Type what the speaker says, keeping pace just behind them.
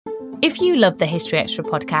If you love the History Extra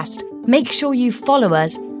podcast, make sure you follow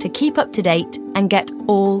us to keep up to date and get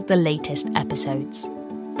all the latest episodes.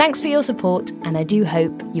 Thanks for your support, and I do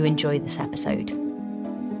hope you enjoy this episode.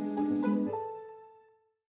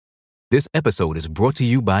 This episode is brought to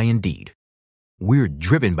you by Indeed. We're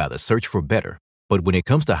driven by the search for better, but when it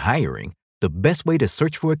comes to hiring, the best way to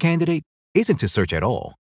search for a candidate isn't to search at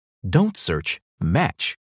all. Don't search,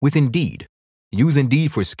 match with Indeed. Use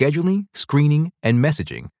Indeed for scheduling, screening, and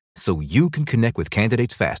messaging so you can connect with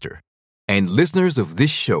candidates faster. And listeners of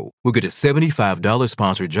this show will get a $75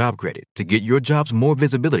 sponsored job credit to get your jobs more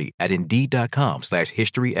visibility at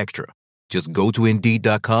Indeed.com/historyextra. Just go to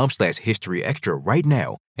Indeed.com/historyextra right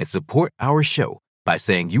now and support our show by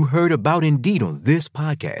saying you heard about Indeed on this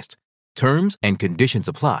podcast. Terms and conditions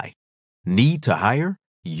apply. Need to hire?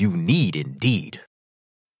 You need Indeed.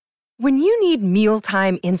 When you need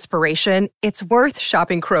mealtime inspiration, it's worth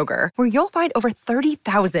shopping Kroger, where you'll find over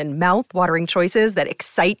 30,000 mouth-watering choices that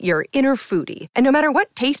excite your inner foodie. And no matter what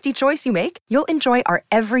tasty choice you make, you'll enjoy our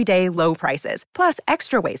everyday low prices, plus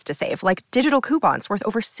extra ways to save, like digital coupons worth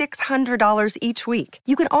over $600 each week.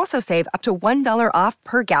 You can also save up to $1 off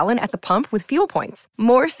per gallon at the pump with fuel points.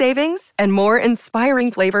 More savings and more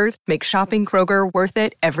inspiring flavors make shopping Kroger worth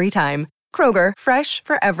it every time. Kroger, fresh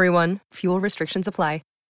for everyone. Fuel restrictions apply.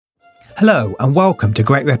 Hello and welcome to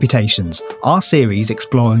Great Reputations, our series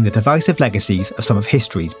exploring the divisive legacies of some of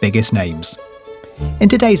history's biggest names. In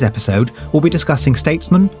today's episode, we'll be discussing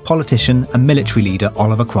statesman, politician and military leader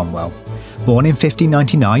Oliver Cromwell. Born in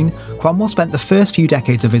 1599, Cromwell spent the first few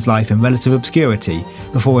decades of his life in relative obscurity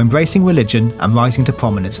before embracing religion and rising to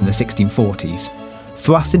prominence in the 1640s.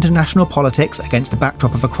 Thrust into national politics against the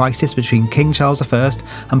backdrop of a crisis between King Charles I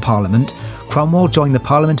and Parliament, Cromwell joined the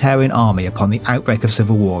Parliamentarian army upon the outbreak of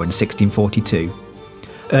civil war in 1642.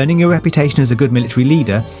 Earning a reputation as a good military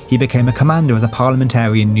leader, he became a commander of the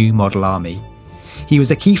Parliamentarian New Model Army. He was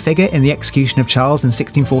a key figure in the execution of Charles in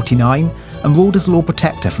 1649 and ruled as Lord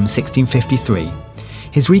Protector from 1653.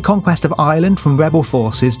 His reconquest of Ireland from rebel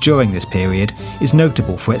forces during this period is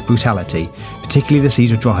notable for its brutality, particularly the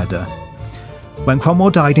siege of Drogheda. When Cromwell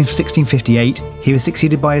died in 1658, he was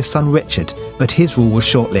succeeded by his son Richard, but his rule was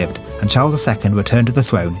short-lived and Charles II returned to the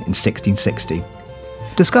throne in 1660.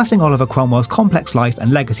 Discussing Oliver Cromwell's complex life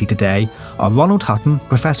and legacy today are Ronald Hutton,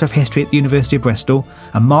 Professor of History at the University of Bristol,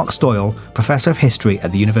 and Mark Stoyle, Professor of History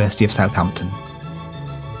at the University of Southampton.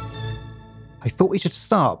 I thought we should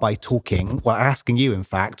start by asking you, in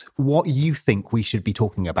fact, what you think we should be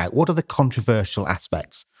talking about. What are the controversial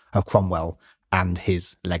aspects of Cromwell and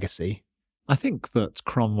his legacy? I think that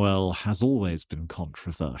Cromwell has always been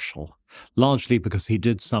controversial, largely because he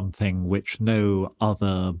did something which no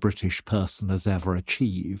other British person has ever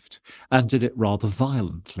achieved, and did it rather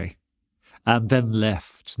violently, and then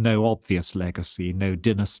left no obvious legacy, no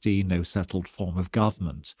dynasty, no settled form of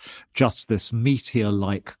government, just this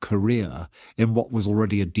meteor-like career in what was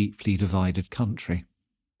already a deeply divided country.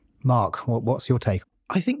 Mark, what's your take?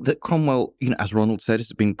 I think that Cromwell, as Ronald said,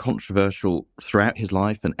 has been controversial throughout his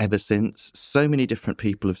life and ever since. So many different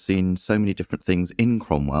people have seen so many different things in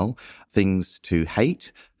Cromwell, things to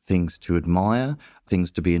hate, things to admire,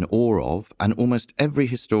 things to be in awe of, and almost every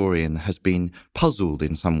historian has been puzzled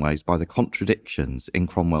in some ways by the contradictions in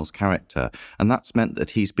Cromwell's character. And that's meant that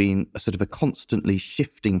he's been a sort of a constantly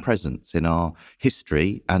shifting presence in our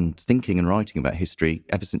history and thinking and writing about history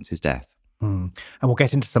ever since his death. And we'll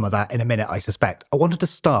get into some of that in a minute, I suspect. I wanted to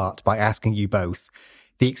start by asking you both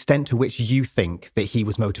the extent to which you think that he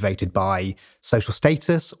was motivated by social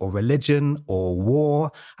status or religion or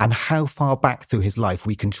war, and how far back through his life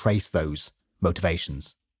we can trace those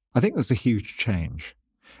motivations. I think there's a huge change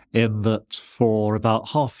in that for about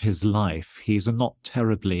half his life, he's a not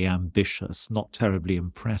terribly ambitious, not terribly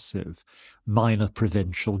impressive, minor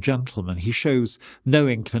provincial gentleman. He shows no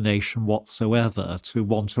inclination whatsoever to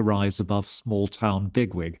want to rise above small-town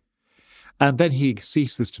bigwig. And then he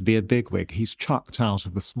ceases to be a bigwig. He's chucked out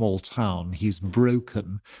of the small town. He's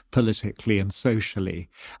broken politically and socially,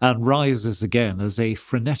 and rises again as a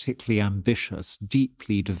frenetically ambitious,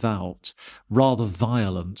 deeply devout, rather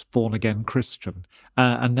violent, born-again Christian,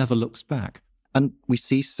 and never looks back. And we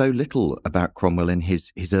see so little about Cromwell in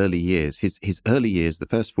his early years. His early years, the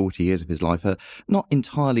first 40 years of his life, are not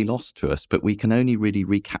entirely lost to us, but we can only really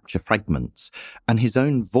recapture fragments. And his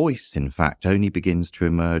own voice, in fact, only begins to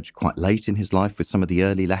emerge quite late in his life with some of the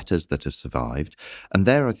early letters that have survived. And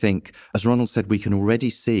there, I think, as Ronald said, we can already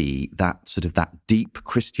see that sort of that deep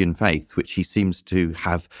Christian faith, which he seems to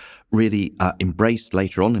have really embraced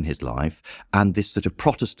later on in his life, and this sort of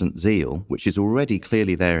Protestant zeal, which is already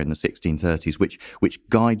clearly there in the 1630s, which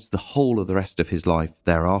guides the whole of the rest of his life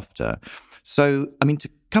thereafter. So, I mean, to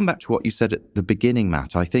come back to what you said at the beginning,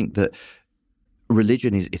 Matt, I think that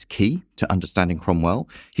religion is key to understanding Cromwell.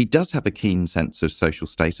 He does have a keen sense of social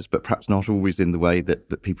status, but perhaps not always in the way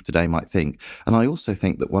that people today might think. And I also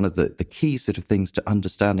think that one of the key sort of things to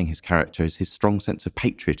understanding his character is his strong sense of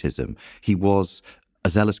patriotism. He was a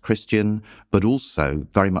zealous Christian, but also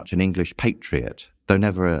very much an English patriot, though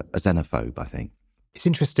never a xenophobe, I think. It's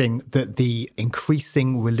interesting that the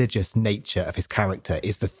increasing religious nature of his character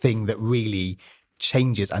is the thing that really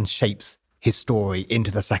changes and shapes his story into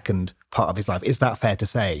the second part of his life. Is that fair to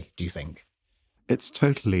say, do you think? It's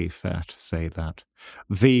totally fair to say that.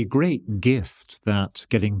 The great gift that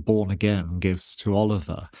getting born again gives to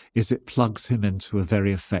Oliver is it plugs him into a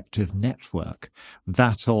very effective network,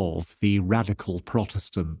 that of the radical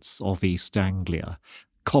Protestants of East Anglia,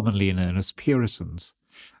 commonly known as Puritans.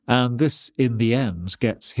 And this, in the end,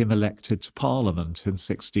 gets him elected to Parliament in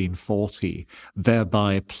 1640,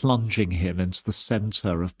 thereby plunging him into the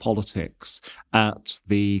centre of politics at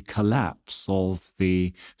the collapse of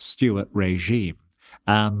the Stuart regime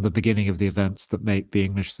and the beginning of the events that make the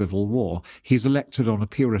English Civil War. He's elected on a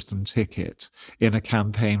Puritan ticket in a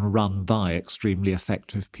campaign run by extremely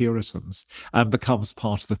effective Puritans and becomes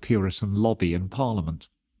part of a Puritan lobby in Parliament.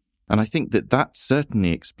 And I think that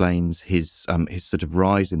certainly explains his sort of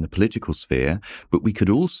rise in the political sphere, but we could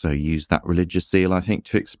also use that religious zeal, I think,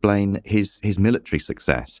 to explain his military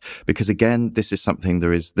success. Because again, this is something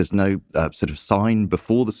there's no sort of sign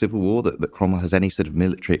before the Civil War that Cromwell has any sort of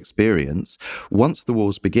military experience. Once the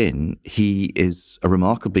wars begin, he is a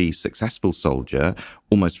remarkably successful soldier,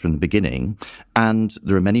 almost from the beginning. And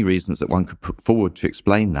there are many reasons that one could put forward to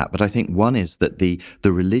explain that. But I think one is that the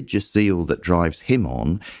religious zeal that drives him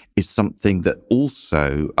on is something that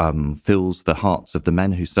also fills the hearts of the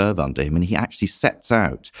men who serve under him. And he actually sets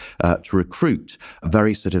out to recruit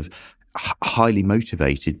very sort of highly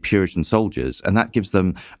motivated Puritan soldiers. And that gives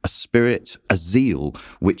them a spirit, a zeal,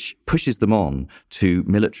 which pushes them on to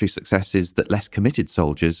military successes that less committed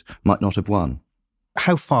soldiers might not have won.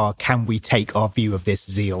 How far can we take our view of this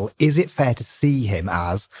zeal? Is it fair to see him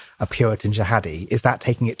as a Puritan jihadi? Is that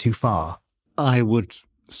taking it too far? I would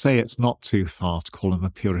say it's not too far to call him a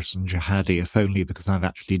Puritan jihadi, if only because I've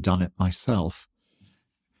actually done it myself.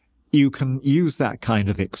 You can use that kind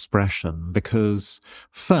of expression because,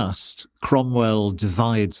 first, Cromwell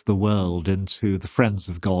divides the world into the friends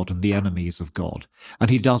of God and the enemies of God, and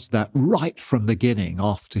he does that right from the beginning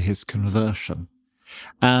after his conversion.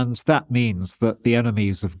 And that means that the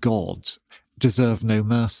enemies of God deserve no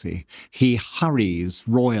mercy. He harries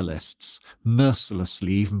royalists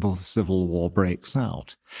mercilessly even before the Civil War breaks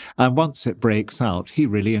out. And once it breaks out, he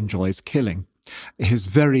really enjoys killing. His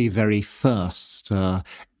very, very first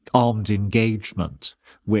armed engagement,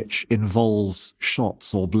 which involves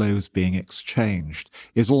shots or blows being exchanged,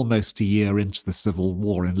 is almost a year into the Civil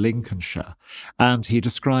War in Lincolnshire, and he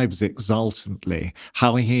describes exultantly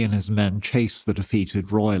how he and his men chased the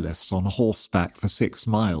defeated royalists on horseback for 6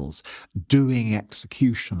 miles, doing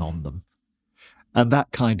execution on them. And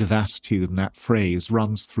that kind of attitude and that phrase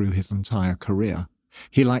runs through his entire career.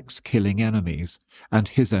 He likes killing enemies, and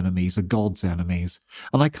his enemies are God's enemies.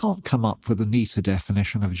 And I can't come up with a neater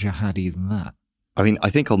definition of jihadi than that. I mean, I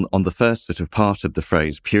think on the first sort of part of the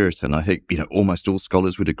phrase Puritan, I think, almost all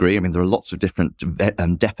scholars would agree. I mean, there are lots of different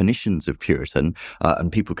definitions of Puritan,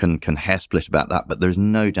 and people can hair split about that, but there's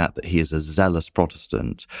no doubt that he is a zealous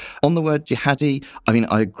Protestant. On the word jihadi, I mean,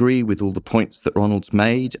 I agree with all the points that Ronald's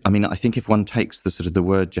made. I mean, I think if one takes the sort of the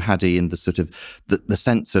word jihadi in the sort of the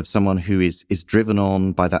sense of someone who is driven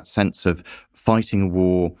on by that sense of fighting a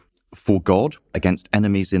war for God, against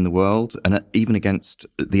enemies in the world, and even against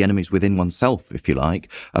the enemies within oneself, if you like.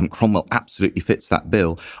 Cromwell absolutely fits that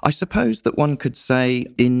bill. I suppose that one could say,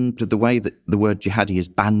 in the way that the word jihadi is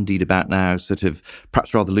bandied about now, sort of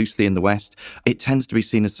perhaps rather loosely in the West, it tends to be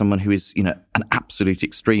seen as someone who is, an absolute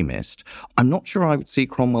extremist. I'm not sure I would see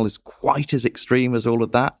Cromwell as quite as extreme as all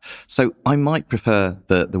of that. So I might prefer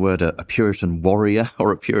the word a Puritan warrior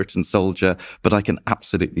or a Puritan soldier, but I can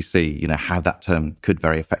absolutely see, how that term could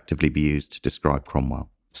very effectively be used to describe Cromwell.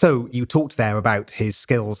 So you talked there about his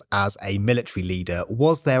skills as a military leader.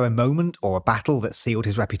 Was there a moment or a battle that sealed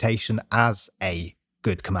his reputation as a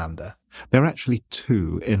good commander? There are actually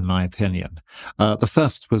two, in my opinion. The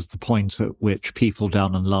first was the point at which people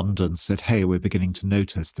down in London said, hey, we're beginning to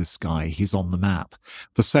notice this guy, he's on the map.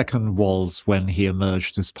 The second was when he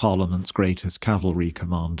emerged as Parliament's greatest cavalry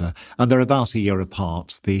commander, and they're about a year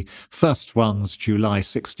apart. The first one's July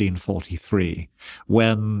 1643,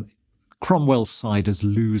 when Cromwell's side is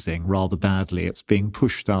losing rather badly. It's being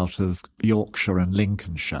pushed out of Yorkshire and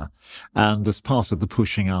Lincolnshire. And as part of the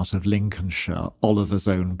pushing out of Lincolnshire, Oliver's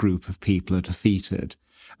own group of people are defeated,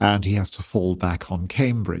 and he has to fall back on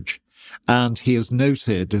Cambridge. And he is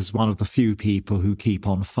noted as one of the few people who keep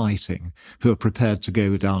on fighting, who are prepared to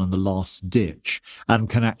go down in the last ditch and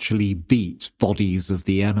can actually beat bodies of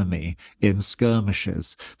the enemy in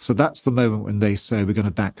skirmishes. So that's the moment when they say, we're going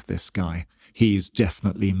to back this guy. He's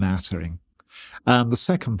definitely mattering. And the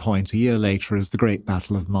second point, a year later, is the Great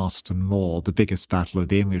Battle of Marston Moor, the biggest battle of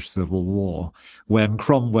the English Civil War, when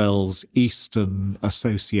Cromwell's Eastern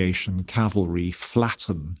Association cavalry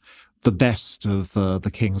flatten the best of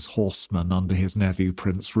the king's horsemen under his nephew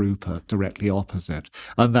Prince Rupert directly opposite,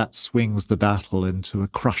 and that swings the battle into a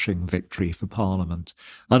crushing victory for Parliament.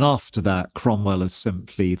 And after that, Cromwell is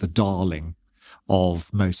simply the darling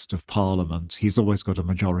of most of Parliament. He's always got a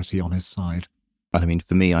majority on his side. And I mean,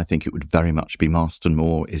 for me, I think it would very much be Marston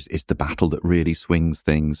Moor is the battle that really swings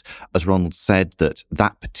things. As Ronald said,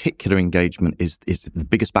 that particular engagement is the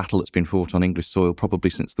biggest battle that's been fought on English soil probably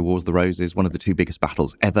since the Wars of the Roses, one of the two biggest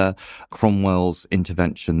battles ever. Cromwell's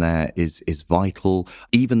intervention there is vital.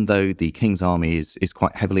 Even though the King's army is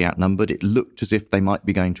quite heavily outnumbered, it looked as if they might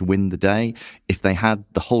be going to win the day. If they had,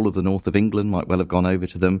 the whole of the north of England might well have gone over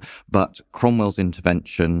to them. But Cromwell's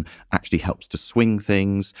intervention actually helps to swing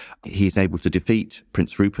things. He's able to defeat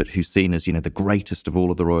Prince Rupert, who's seen as, the greatest of all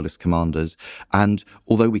of the royalist commanders. And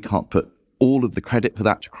although we can't put all of the credit for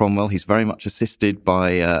that to Cromwell, he's very much assisted by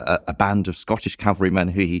a band of Scottish cavalrymen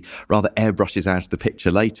who he rather airbrushes out of the picture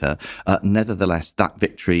later. Nevertheless, that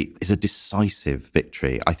victory is a decisive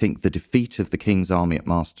victory. I think the defeat of the King's army at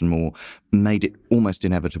Marston Moor made it almost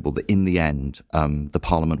inevitable that in the end, the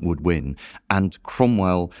Parliament would win. And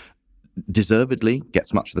Cromwell deservedly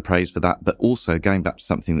gets much of the praise for that, but also going back to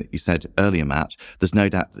something that you said earlier, Matt, there's no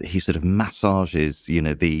doubt that he sort of massages,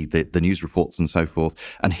 the news reports and so forth,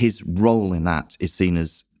 and his role in that is seen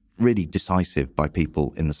as really decisive by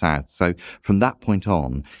people in the South. So from that point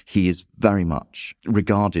on, he is very much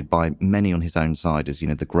regarded by many on his own side as,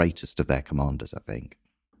 the greatest of their commanders, I think.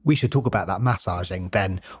 We should talk about that massaging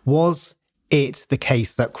then. Was it the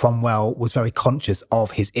case that Cromwell was very conscious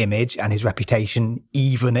of his image and his reputation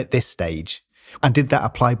even at this stage? And did that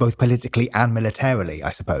apply both politically and militarily,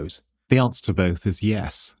 I suppose? The answer to both is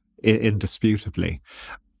yes, indisputably.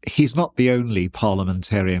 He's not the only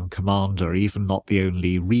parliamentarian commander, even not the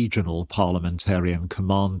only regional parliamentarian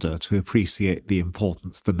commander to appreciate the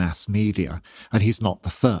importance of the mass media, and he's not the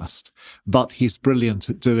first. But he's brilliant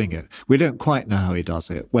at doing it. We don't quite know how he does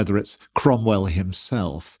it, whether it's Cromwell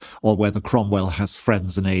himself or whether Cromwell has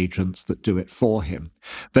friends and agents that do it for him.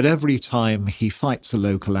 But every time he fights a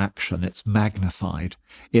local action, it's magnified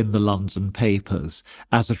in the London papers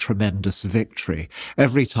as a tremendous victory.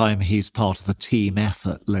 Every time he's part of a team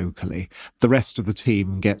effort locally, the rest of the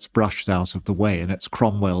team gets brushed out of the way, and it's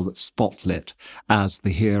Cromwell that's spotlit as the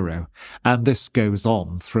hero. And this goes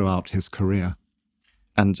on throughout his career.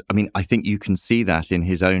 And I mean, I think you can see that in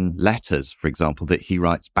his own letters, for example, that he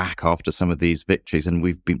writes back after some of these victories. And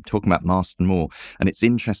we've been talking about Marston Moor. And it's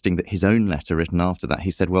interesting that his own letter written after that,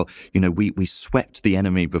 he said, well, we swept the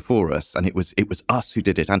enemy before us, and it was us who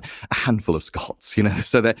did it, and a handful of Scots,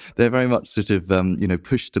 So they're very much sort of,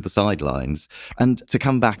 pushed to the sidelines. And to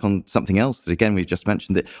come back on something else that, again, we've just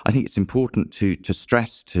mentioned, that I think it's important to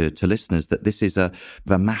stress to listeners that this is a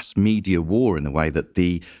mass media war in a way, that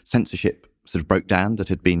the censorship sort of broke down that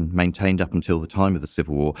had been maintained up until the time of the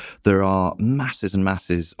Civil War. There are masses and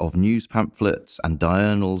masses of news pamphlets and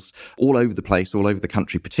diurnals all over the place, all over the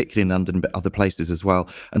country, particularly in London, but other places as well.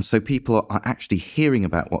 And so people are actually hearing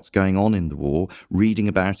about what's going on in the war, reading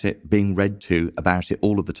about it, being read to about it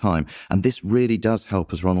all of the time. And this really does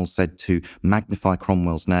help, as Ronald said, to magnify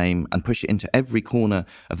Cromwell's name and push it into every corner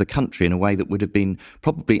of the country in a way that would have been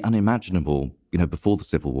probably unimaginable before the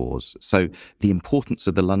Civil Wars. So the importance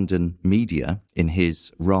of the London media in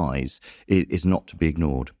his rise is not to be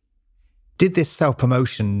ignored. Did this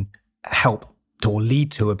self-promotion help or lead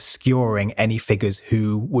to obscuring any figures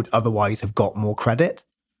who would otherwise have got more credit?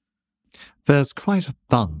 There's quite a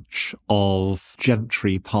bunch of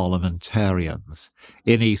gentry parliamentarians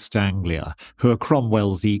in East Anglia who are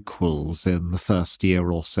Cromwell's equals in the first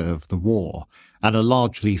year or so of the war, and are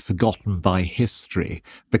largely forgotten by history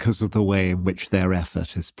because of the way in which their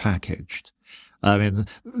effort is packaged. I mean,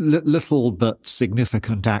 little but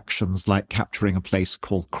significant actions like capturing a place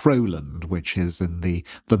called Crowland, which is in the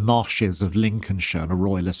marshes of Lincolnshire, a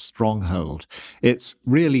royalist stronghold. It's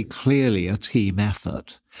really clearly a team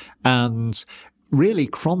effort. And really,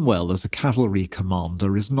 Cromwell, as a cavalry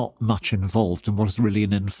commander, is not much involved in what is really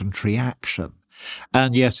an infantry action.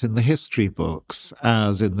 And yet in the history books,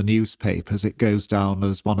 as in the newspapers, it goes down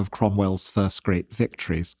as one of Cromwell's first great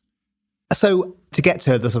victories. So to get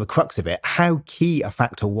to the sort of crux of it, how key a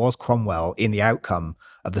factor was Cromwell in the outcome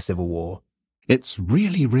of the Civil War? It's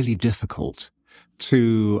really, really difficult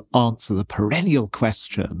to answer the perennial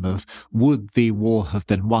question of would the war have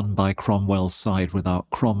been won by Cromwell's side without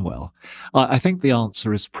Cromwell? I think the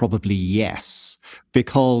answer is probably yes,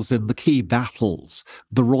 because in the key battles,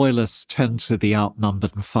 the Royalists tend to be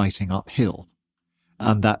outnumbered and fighting uphill.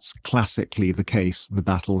 And that's classically the case in the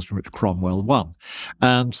battles in which Cromwell won.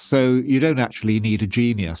 And so you don't actually need a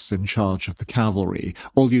genius in charge of the cavalry.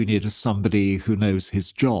 All you need is somebody who knows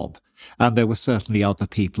his job. And there were certainly other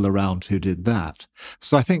people around who did that.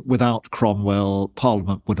 So I think without Cromwell,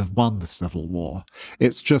 Parliament would have won the Civil War.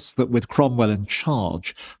 It's just that with Cromwell in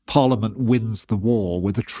charge, Parliament wins the war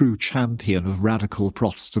with a true champion of radical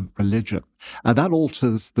Protestant religion. And that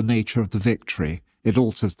alters the nature of the victory. It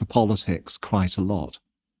alters the politics quite a lot.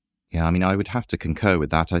 Yeah, I mean, I would have to concur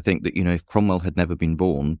with that. I think that, if Cromwell had never been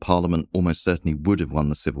born, Parliament almost certainly would have won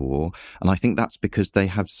the Civil War. And I think that's because they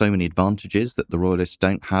have so many advantages that the Royalists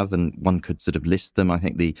don't have, and one could sort of list them. I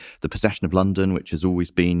think the possession of London, which has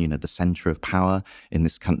always been, the centre of power in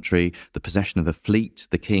this country, the possession of a fleet.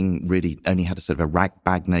 The king really only had a sort of a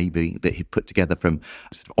rag-bag navy that he put together from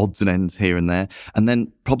sort of odds and ends here and there. And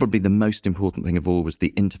then probably the most important thing of all was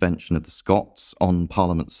the intervention of the Scots on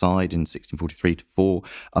Parliament's side in 1643-4.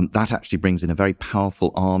 That actually brings in a very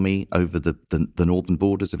powerful army over the northern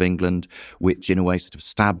borders of England, which in a way sort of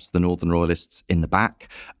stabs the Northern Royalists in the back.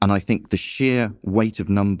 And I think the sheer weight of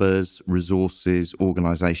numbers, resources,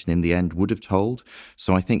 organisation in the end would have told.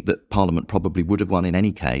 So I think that Parliament probably would have won in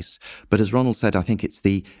any case. But as Ronald said, I think it's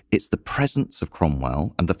the presence of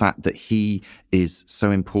Cromwell and the fact that he is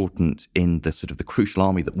so important in the sort of the crucial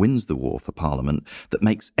army that wins the war for Parliament that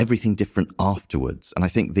makes everything different afterwards. And I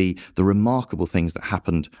think the remarkable things that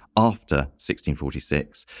happened after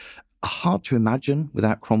 1646 are hard to imagine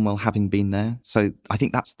without Cromwell having been there. So I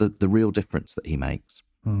think that's the real difference that he makes.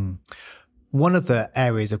 One of the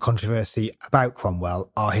areas of controversy about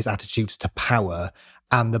Cromwell are his attitudes to power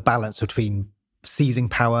and the balance between seizing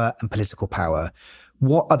power and political power.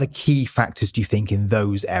 What are the key factors, do you think, in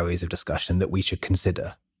those areas of discussion that we should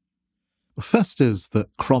consider? The first is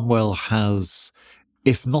that Cromwell has,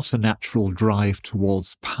 if not a natural drive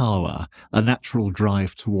towards power, a natural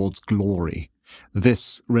drive towards glory.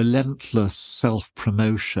 This relentless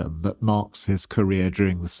self-promotion that marks his career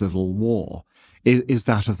during the Civil War is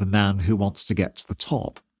that of the man who wants to get to the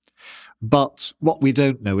top. But what we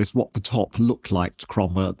don't know is what the top looked like to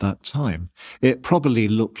Cromwell at that time. It probably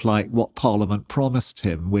looked like what Parliament promised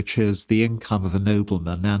him, which is the income of a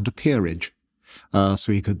nobleman and a peerage.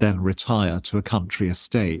 So he could then retire to a country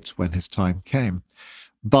estate when his time came.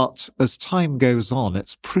 But as time goes on,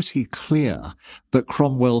 it's pretty clear that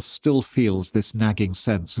Cromwell still feels this nagging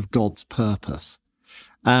sense of God's purpose.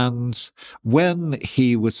 And when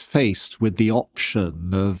he was faced with the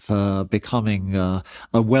option of becoming a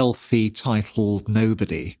wealthy, titled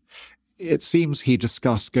nobody, it seems he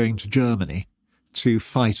discussed going to Germany to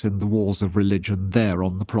fight in the wars of religion there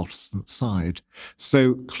on the Protestant side.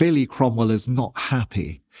 So clearly Cromwell is not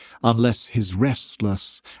happy unless his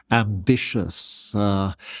restless, ambitious,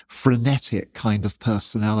 frenetic kind of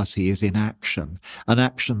personality is in action, an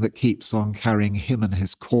action that keeps on carrying him and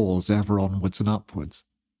his cause ever onwards and upwards.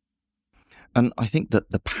 And I think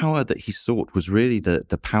that the power that he sought was really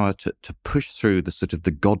the power to push through the sort of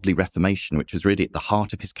the godly reformation, which was really at the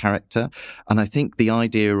heart of his character. And I think the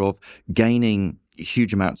idea of gaining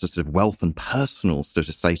huge amounts of sort of wealth and personal sort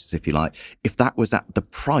of status, if you like, if that was at the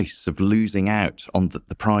price of losing out on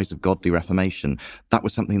the prize of godly reformation, that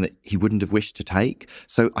was something that he wouldn't have wished to take.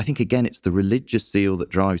 So I think, again, it's the religious zeal that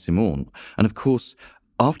drives him on. And of course,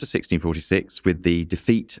 after 1646, with the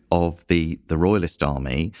defeat of the Royalist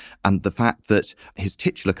army and the fact that his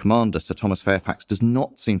titular commander, Sir Thomas Fairfax, does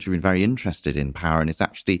not seem to be very interested in power and is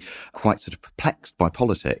actually quite sort of perplexed by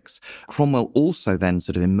politics, Cromwell also then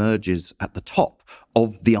sort of emerges at the top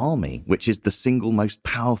of the army, which is the single most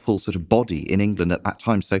powerful sort of body in England at that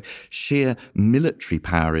time. So sheer military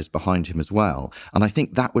power is behind him as well. And I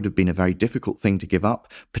think that would have been a very difficult thing to give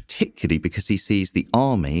up, particularly because he sees the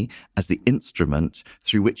army as the instrument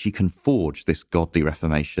through which he can forge this godly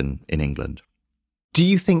reformation in England. Do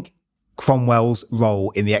you think Cromwell's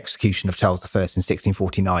role in the execution of Charles I in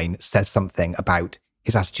 1649 says something about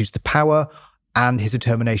his attitudes to power and his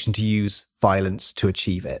determination to use violence to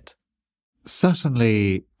achieve it?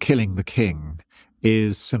 Certainly, killing the king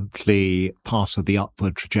is simply part of the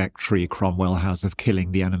upward trajectory Cromwell has of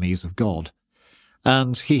killing the enemies of God.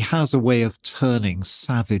 And he has a way of turning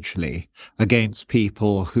savagely against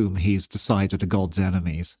people whom he's decided are God's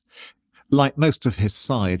enemies. Like most of his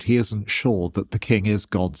side, he isn't sure that the king is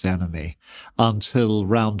God's enemy until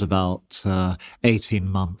round about 18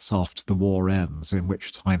 months after the war ends, in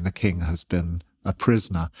which time the king has been a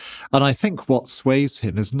prisoner. And I think what sways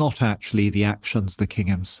him is not actually the actions of the king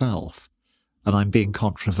himself, and I'm being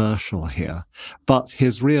controversial here, but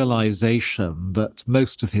his realization that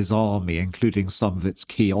most of his army, including some of its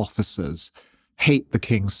key officers, hate the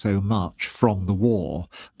king so much from the war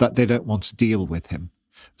that they don't want to deal with him.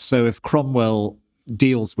 So if Cromwell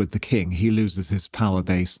deals with the king, he loses his power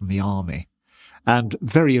base in the army. And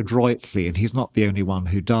very adroitly, and he's not the only one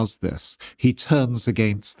who does this, he turns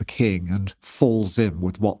against the king and falls in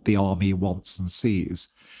with what the army wants and sees.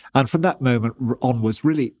 And from that moment onwards,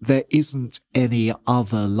 really, there isn't any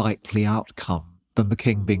other likely outcome than the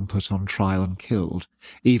king being put on trial and killed,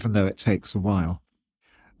 even though it takes a while.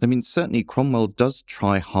 I mean, certainly Cromwell does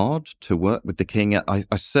try hard to work with the king. I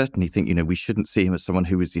certainly think, we shouldn't see him as someone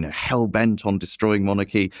who is, hell-bent on destroying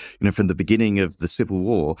monarchy, from the beginning of the Civil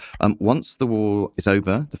War. Once the war is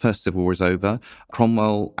over, the First Civil War is over,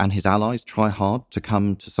 Cromwell and his allies try hard to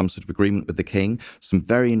come to some sort of agreement with the king. Some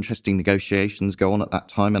very interesting negotiations go on at that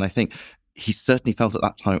time, and I think he certainly felt at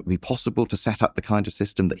that time it would be possible to set up the kind of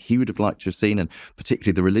system that he would have liked to have seen, and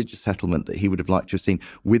particularly the religious settlement that he would have liked to have seen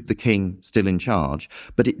with the king still in charge.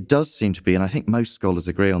 But it does seem to be, and I think most scholars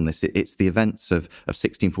agree on this, it's the events of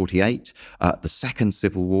 1648, the Second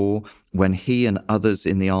Civil War, when he and others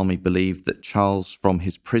in the army believed that Charles, from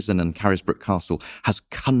his prison in Carisbrooke Castle, has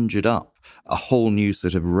conjured up a whole new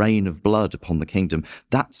sort of rain of blood upon the kingdom.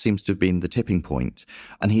 That seems to have been the tipping point.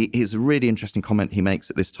 And he's a really interesting comment he makes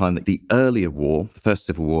at this time, that the earlier war, the First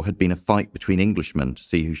Civil War, had been a fight between Englishmen to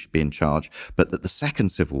see who should be in charge, but that the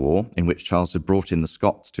Second Civil War, in which Charles had brought in the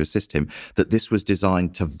Scots to assist him, that this was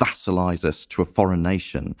designed to vassalize us to a foreign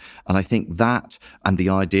nation. And I think that, and the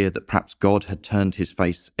idea that perhaps God had turned his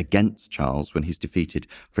face against Charles when he's defeated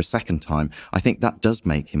for a second time, I think that does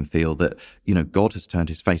make him feel that, God has turned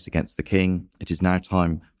his face against the king. It is now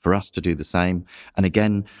time for us to do the same. And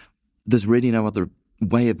again, there's really no other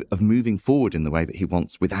way of moving forward in the way that he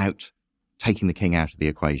wants without taking the king out of the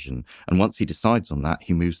equation. And once he decides on that,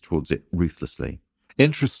 he moves towards it ruthlessly.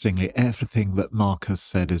 Interestingly, everything that Marcus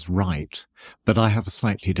said is right, but I have a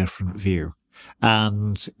slightly different view.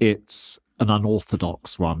 And it's an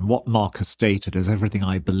unorthodox one. What Marcus stated is everything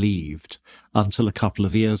I believed until a couple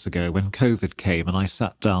of years ago when COVID came and I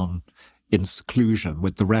sat down in seclusion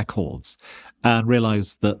with the records and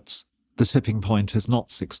realized that the tipping point is not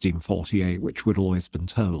 1648, which we'd always been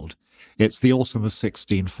told. It's the autumn of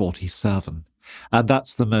 1647. And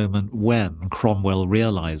that's the moment when Cromwell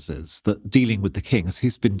realizes that dealing with the king, as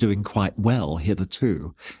he's been doing quite well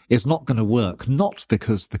hitherto, is not going to work, not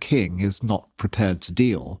because the king is not prepared to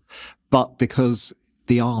deal, but because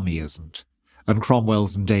the army isn't. And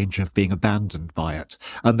Cromwell's in danger of being abandoned by it.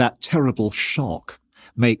 And that terrible shock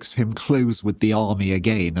makes him close with the army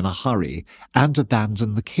again in a hurry and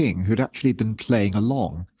abandon the king, who'd actually been playing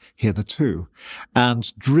along hitherto.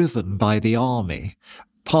 And driven by the army,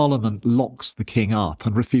 Parliament locks the king up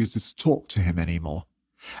and refuses to talk to him anymore.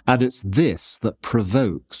 And it's this that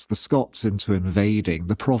provokes the Scots into invading,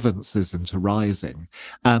 the provinces into rising,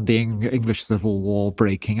 and the English Civil War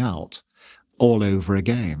breaking out all over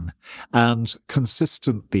again. And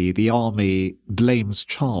consistently, the army blames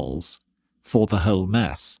Charles for the whole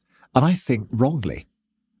mess, and I think wrongly,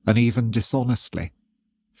 and even dishonestly.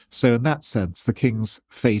 So in that sense, the king's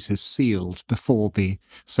fate is sealed before the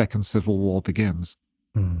Second Civil War begins.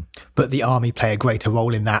 But the army play a greater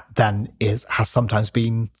role in that than has sometimes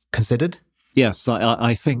been considered? Yes,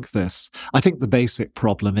 I think this. I think the basic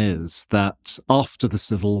problem is that after the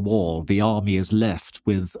Civil War, the army is left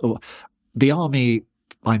with... The army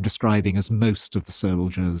I'm describing as most of the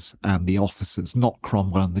soldiers and the officers, not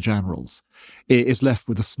Cromwell and the generals, is left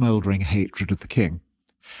with a smouldering hatred of the king.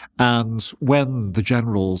 And when the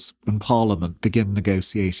generals and Parliament begin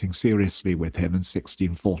negotiating seriously with him in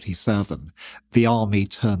 1647, the army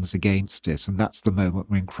turns against it, and that's the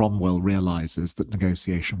moment when Cromwell realizes that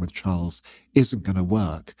negotiation with Charles isn't going to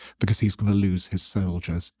work because he's going to lose his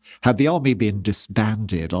soldiers. Had the army been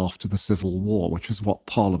disbanded after the Civil War, which is what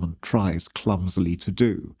Parliament tries clumsily to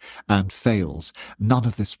do and fails, none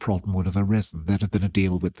of this problem would have arisen. There'd have been a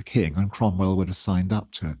deal with the king, and Cromwell would have signed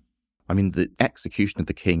up to it. I mean, the execution of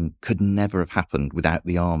the king could never have happened without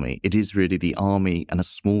the army. It is really the army and a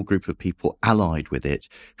small group of people allied with it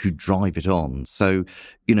who drive it on. So,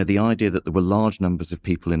 the idea that there were large numbers of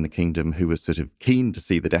people in the kingdom who were sort of keen to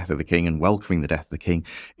see the death of the king and welcoming the death of the king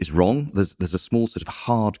is wrong. There's a small sort of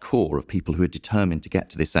hard core of people who are determined to get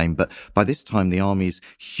to this aim. But by this time, the army is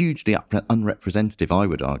hugely unrepresentative, I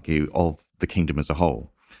would argue, of the kingdom as a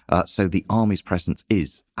whole. So the army's presence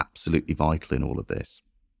is absolutely vital in all of this.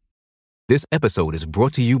 This episode is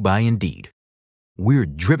brought to you by Indeed. We're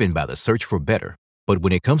driven by the search for better, but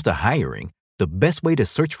when it comes to hiring, the best way to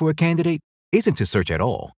search for a candidate isn't to search at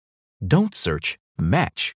all. Don't search,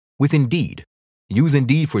 match with Indeed. Use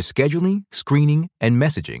Indeed for scheduling, screening, and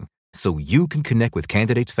messaging so you can connect with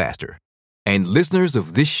candidates faster. And listeners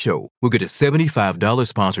of this show will get a $75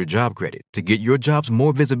 sponsored job credit to get your jobs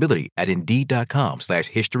more visibility at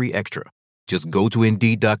Indeed.com/HistoryExtra. Just go to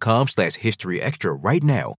Indeed.com/HistoryExtra right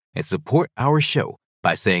now and support our show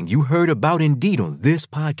by saying you heard about Indeed on this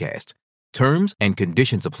podcast. Terms and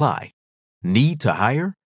conditions apply. Need to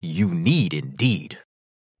hire? You need Indeed.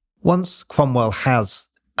 Once Cromwell has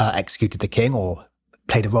executed the king or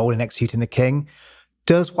played a role in executing the king,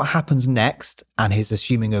 does what happens next and his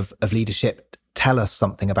assuming of leadership tell us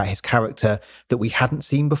something about his character that we hadn't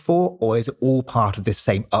seen before, or is it all part of this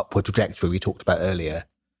same upward trajectory we talked about earlier?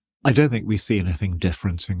 I don't think we see anything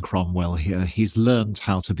different in Cromwell here. He's learned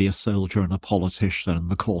how to be a soldier and a politician in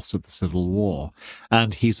the course of the Civil War,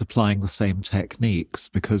 and he's applying the same techniques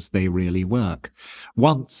because they really work.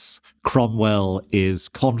 Once Cromwell is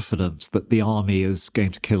confident that the army is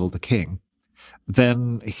going to kill the king,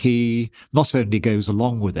 then he not only goes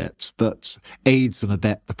along with it, but aids and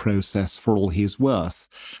abets the process for all he's worth,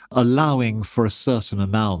 allowing for a certain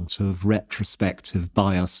amount of retrospective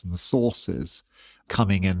bias and sources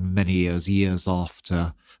coming in many years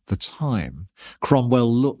after the time.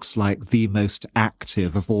 Cromwell looks like the most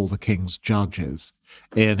active of all the king's judges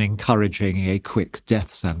in encouraging a quick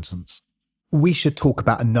death sentence. We should talk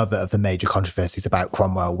about another of the major controversies about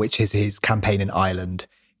Cromwell, which is his campaign in Ireland.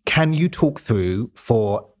 Can you talk through,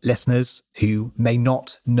 for listeners who may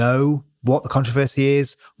not know what the controversy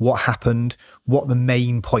is, what happened, what the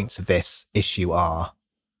main points of this issue are?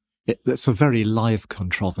 It's a very live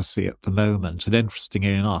controversy at the moment, and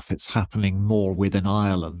interestingly enough, it's happening more within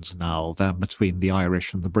Ireland now than between the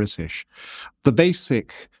Irish and the British. The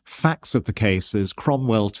basic facts of the case is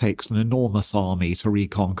Cromwell takes an enormous army to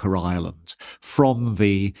reconquer Ireland from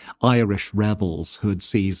the Irish rebels who had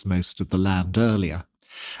seized most of the land earlier.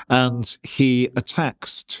 And he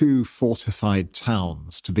attacks two fortified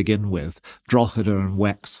towns to begin with, Drogheda and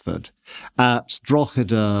Wexford. At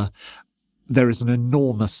Drogheda, there is an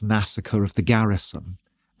enormous massacre of the garrison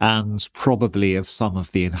and probably of some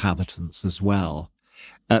of the inhabitants as well.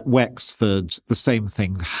 At Wexford, the same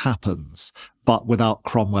thing happens, but without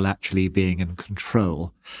Cromwell actually being in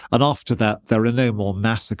control. And after that, there are no more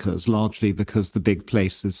massacres, largely because the big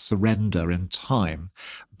places surrender in time.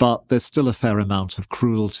 But there's still a fair amount of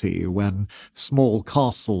cruelty when small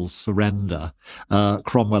castles surrender.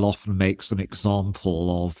 Cromwell often makes an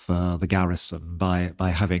example of the garrison by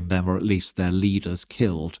having them, or at least their leaders,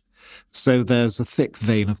 killed. So there's a thick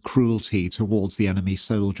vein of cruelty towards the enemy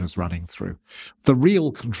soldiers running through. The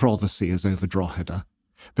real controversy is over Drogheda,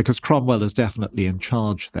 because Cromwell is definitely in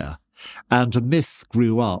charge there. And a myth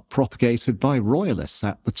grew up, propagated by royalists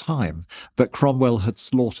at the time, that Cromwell had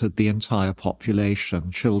slaughtered the entire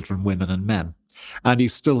population, children, women and men. And you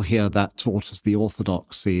still hear that taught as the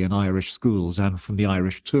orthodoxy in Irish schools and from the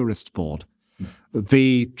Irish Tourist Board.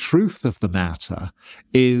 The truth of the matter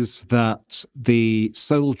is that the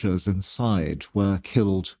soldiers inside were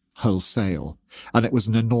killed wholesale, and it was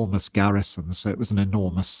an enormous garrison, so it was an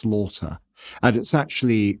enormous slaughter. And it's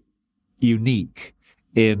actually unique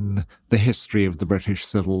in the history of the British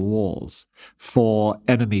Civil Wars for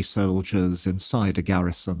enemy soldiers inside a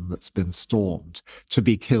garrison that's been stormed to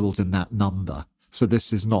be killed in that number. So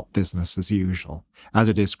this is not business as usual, and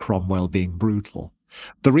it is Cromwell being brutal.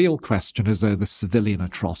 The real question is over civilian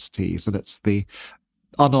atrocities, and it's the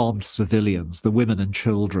unarmed civilians, the women and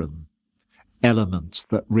children element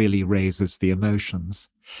that really raises the emotions.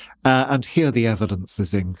 And here the evidence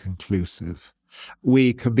is inconclusive.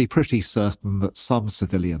 We can be pretty certain that some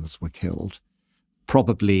civilians were killed,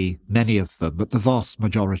 probably many of them, but the vast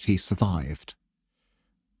majority survived.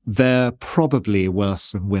 There probably were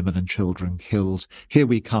some women and children killed. Here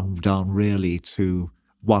we come down really to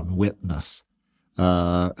one witness,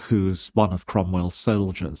 who's one of Cromwell's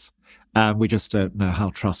soldiers. And we just don't know how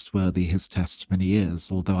trustworthy his testimony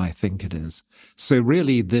is, although I think it is. So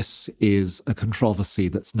really, this is a controversy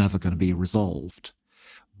that's never going to be resolved.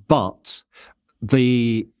 But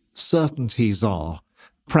the certainties are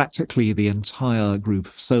practically the entire group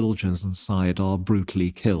of soldiers inside are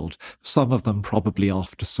brutally killed, some of them probably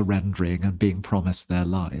after surrendering and being promised their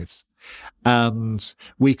lives. And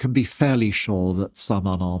we can be fairly sure that some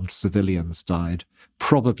unarmed civilians died,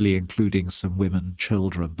 probably including some women and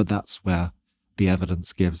children, but that's where the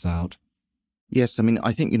evidence gives out. Yes, I mean,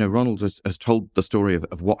 I think, Ronald has told the story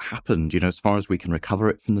of what happened, as far as we can recover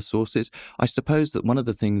it from the sources. I suppose that one of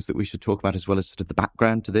the things that we should talk about as well is sort of the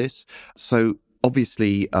background to this. So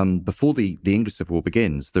obviously, before the English Civil War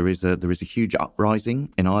begins, there is a huge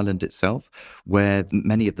uprising in Ireland itself, where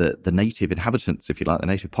many of the native inhabitants, if you like, the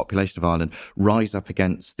native population of Ireland, rise up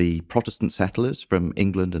against the Protestant settlers from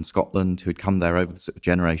England and Scotland who had come there over the sort of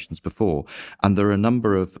generations before. And there are a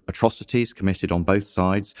number of atrocities committed on both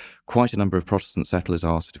sides. Quite a number of Protestant settlers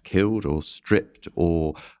are sort of killed or stripped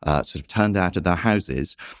or sort of turned out of their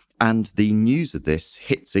houses. And the news of this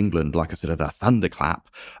hits England like a sort of a thunderclap.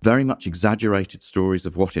 Very much exaggerated stories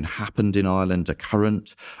of what had happened in Ireland are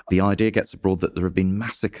current. The idea gets abroad that there have been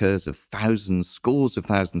massacres of thousands, scores of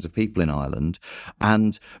thousands of people in Ireland.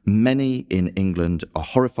 And many in England are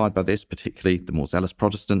horrified by this, particularly the more zealous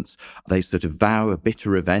Protestants. They sort of vow a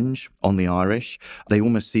bitter revenge on the Irish. They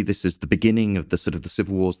almost see this as the beginning of the sort of the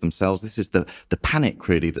civil wars themselves. This is the panic,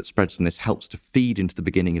 really, that spreads from this, helps to feed into the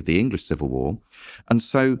beginning of the English Civil War. And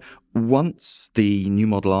so once the New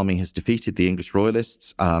Model Army has defeated the English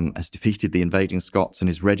Royalists, has defeated the invading Scots and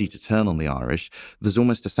is ready to turn on the Irish, there's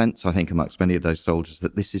almost a sense, I think, amongst many of those soldiers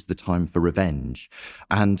that this is the time for revenge.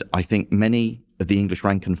 And I think many of the English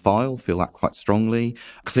rank and file feel that quite strongly.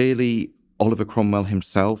 Clearly, Oliver Cromwell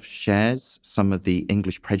himself shares some of the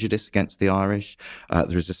English prejudice against the Irish.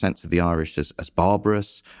 There is a sense of the Irish as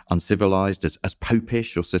barbarous, uncivilized, as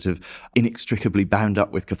popish, or sort of inextricably bound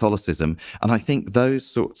up with Catholicism. And I think those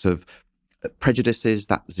sorts of prejudices,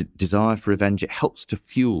 that desire for revenge, it helps to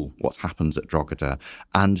fuel what happens at Drogheda.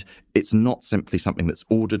 And it's not simply something that's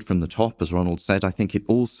ordered from the top, as Ronald said. I think it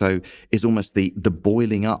also is almost the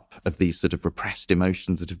boiling up of these sort of repressed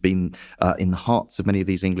emotions that have been in the hearts of many of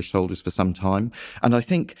these English soldiers for some time. And I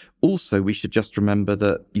think also we should just remember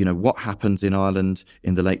that, what happens in Ireland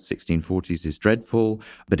in the late 1640s is dreadful,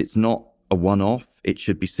 but it's not a one-off. It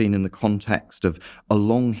should be seen in the context of a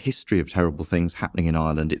long history of terrible things happening in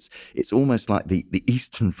Ireland. It's almost like the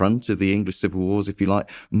Eastern Front of the English Civil Wars, if you like.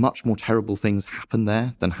 Much more terrible things happen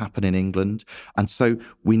there than happen in England. And so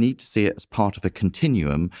we need to see it as part of a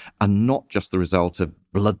continuum and not just the result of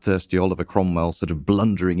bloodthirsty Oliver Cromwell sort of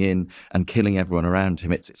blundering in and killing everyone around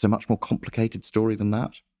him. It's a much more complicated story than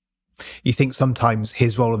that. You think sometimes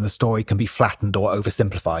his role in the story can be flattened or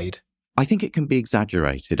oversimplified? I think it can be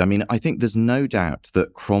exaggerated. I mean, I think there's no doubt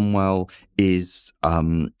that Cromwell is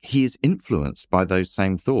influenced by those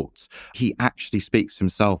same thoughts. He actually speaks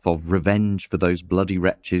himself of revenge for those bloody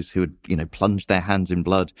wretches who had, plunged their hands in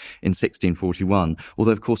blood in 1641.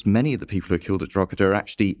 Although, of course, many of the people who are killed at Drogheda are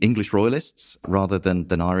actually English royalists rather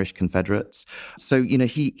than Irish Confederates. So,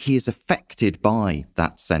 he is affected by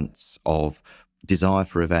that sense of desire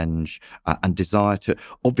for revenge and desire to,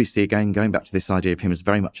 obviously, again, going back to this idea of him as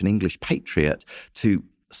very much an English patriot, to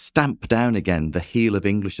stamp down again the heel of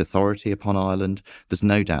English authority upon Ireland. There's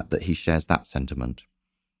no doubt that he shares that sentiment.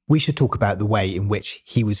 We should talk about the way in which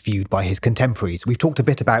he was viewed by his contemporaries. We've talked a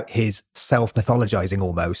bit about his self-mythologizing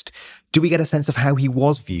almost. Do we get a sense of how he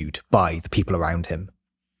was viewed by the people around him?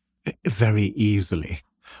 Very easily.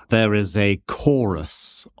 There is a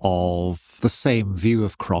chorus of the same view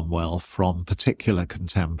of Cromwell from particular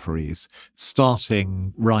contemporaries,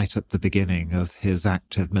 starting right at the beginning of his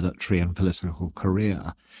active military and political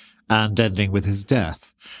career and ending with his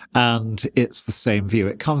death. And it's the same view.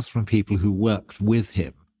 It comes from people who worked with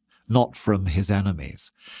him, not from his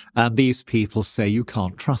enemies. And these people say, you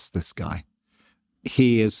can't trust this guy.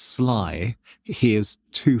 He is sly, he is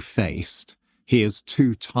two-faced, he is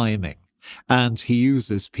two-timing. And he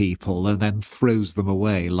uses people and then throws them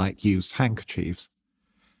away like used handkerchiefs.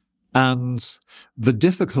 And the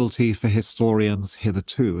difficulty for historians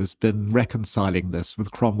hitherto has been reconciling this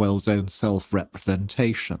with Cromwell's own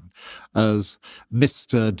self-representation as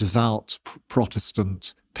Mr. Devout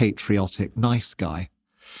Protestant patriotic nice guy.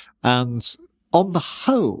 And on the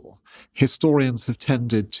whole, historians have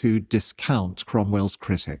tended to discount Cromwell's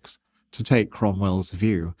critics, to take Cromwell's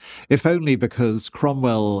view, if only because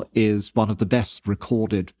Cromwell is one of the best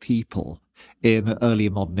recorded people in early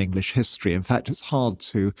modern English history. In fact, it's hard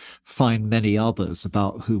to find many others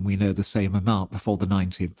about whom we know the same amount before the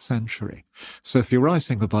 19th century. So if you're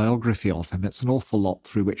writing a biography of him, it's an awful lot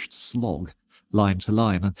through which to slog line to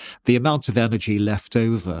line. And the amount of energy left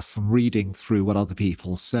over from reading through what other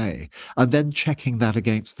people say and then checking that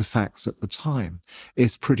against the facts at the time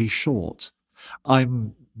is pretty short.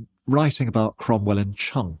 I'm writing about Cromwell in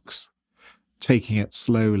chunks, taking it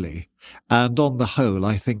slowly. And on the whole,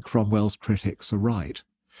 I think Cromwell's critics are right,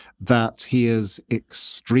 that he is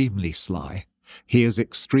extremely sly, he is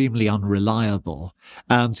extremely unreliable,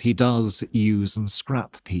 and he does use and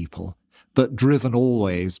scrap people, but driven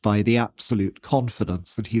always by the absolute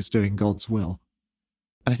confidence that he's doing God's will.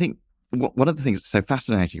 And I think one of the things that's so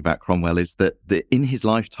fascinating about Cromwell is that in his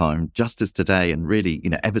lifetime, just as today, and really,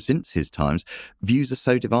 ever since his times, views are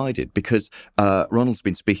so divided because Ronald's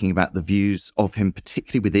been speaking about the views of him,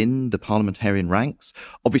 particularly within the parliamentarian ranks.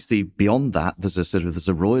 Obviously, beyond that, there's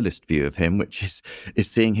a royalist view of him, which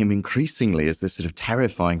is seeing him increasingly as this sort of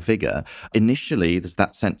terrifying figure. Initially, there's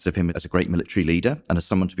that sense of him as a great military leader and as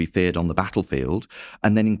someone to be feared on the battlefield.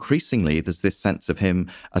 And then increasingly, there's this sense of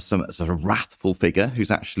him as some sort of wrathful figure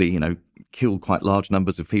who's actually, killed quite large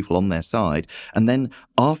numbers of people on their side. And then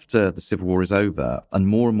after the Civil War is over and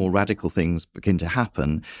more radical things begin to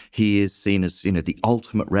happen, he is seen as, the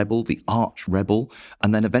ultimate rebel, the arch rebel,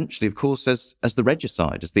 and then eventually, of course, as the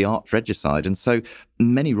regicide, as the arch regicide. And so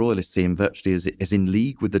many royalists see him virtually as in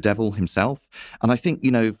league with the devil himself. And I think,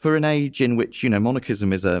 for an age in which,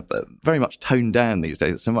 monarchism is a very much toned down these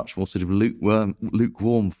days, it's a much more sort of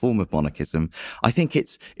lukewarm form of monarchism. I think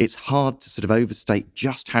it's hard to sort of overstate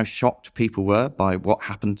just how shocked people were by what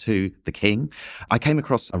happened to the king. I came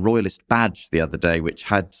across a royalist badge the other day, which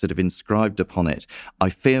had sort of inscribed upon it, "I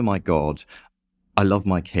fear my God, I love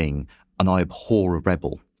my king, and I abhor a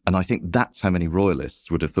rebel." And I think that's how many royalists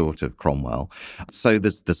would have thought of Cromwell. So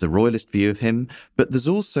there's a royalist view of him, but there's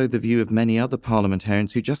also the view of many other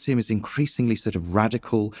parliamentarians who just see him as increasingly sort of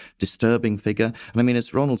radical, disturbing figure. And I mean,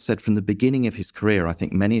 as Ronald said, from the beginning of his career, I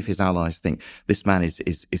think many of his allies think this man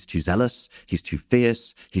is too zealous, he's too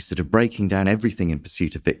fierce, he's sort of breaking down everything in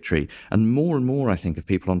pursuit of victory. And more, I think, of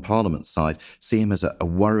people on Parliament's side see him as a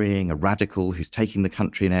worrying, a radical who's taking the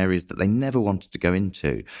country in areas that they never wanted to go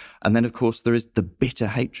into. And then, of course, there is the bitter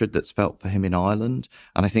hatred that's felt for him in Ireland,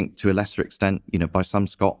 and I think to a lesser extent, by some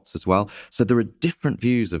Scots as well. So there are different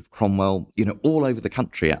views of Cromwell, all over the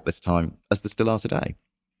country at this time, as there still are today.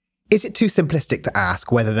 Is it too simplistic to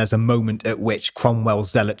ask whether there's a moment at which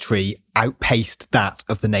Cromwell's zealotry outpaced that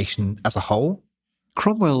of the nation as a whole?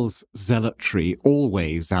 Cromwell's zealotry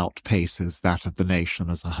always outpaces that of the nation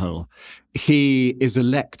as a whole. He is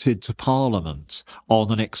elected to Parliament on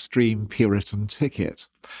an extreme Puritan ticket,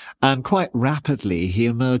 and quite rapidly he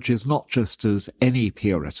emerges not just as any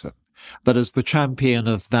Puritan, but as the champion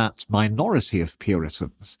of that minority of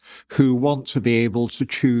Puritans who want to be able to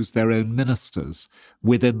choose their own ministers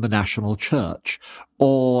within the national church,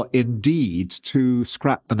 or indeed to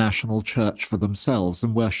scrap the national church for themselves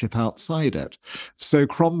and worship outside it. So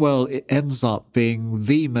Cromwell ends up being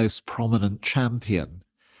the most prominent champion,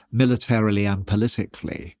 militarily and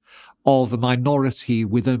politically, of a minority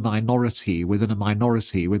within a minority within a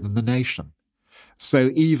minority within the nation. So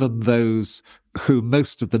even those who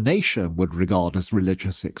most of the nation would regard as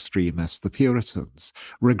religious extremists, the Puritans,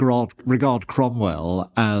 regard Cromwell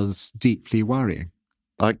as deeply worrying.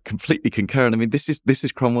 I completely concur. And I mean, this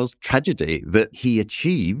is Cromwell's tragedy, that he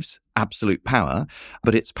achieves absolute power,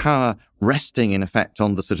 but it's power resting in effect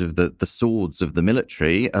on the sort of the swords of the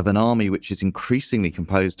military, of an army which is increasingly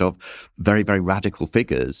composed of very, very radical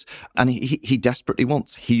figures. And he desperately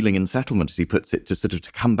wants healing and settlement, as he puts it,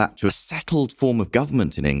 to come back to a settled form of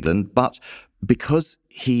government in England. But because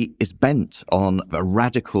he is bent on a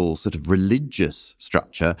radical sort of religious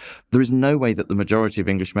structure, there is no way that the majority of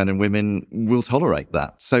English men and women will tolerate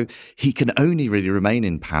that. So he can only really remain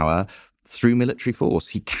in power through military force.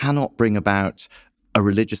 He cannot bring about a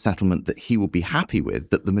religious settlement that he will be happy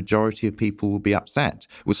with, that the majority of people will be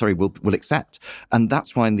will accept. And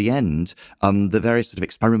that's why in the end, the various sort of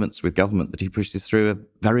experiments with government that he pushes through are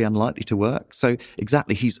very unlikely to work. So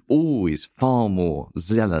exactly, he's always far more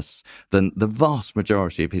zealous than the vast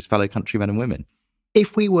majority of his fellow countrymen and women.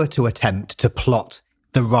 If we were to attempt to plot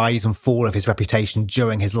the rise and fall of his reputation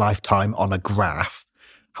during his lifetime on a graph,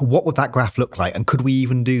 what would that graph look like? And could we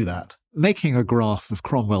even do that? Making a graph of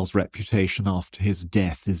Cromwell's reputation after his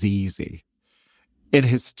death is easy. In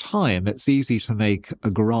his time, it's easy to make a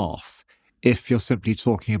graph if you're simply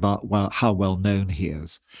talking about how well known he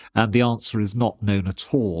is. And the answer is not known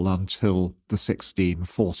at all until the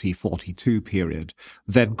 1640-42 period,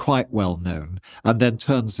 then quite well known, and then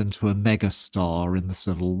turns into a megastar in the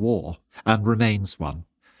Civil War, and remains one.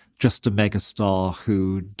 Just a megastar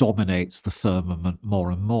who dominates the firmament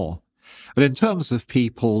more and more. But in terms of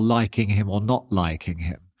people liking him or not liking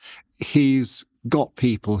him, he's got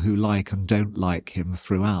people who like and don't like him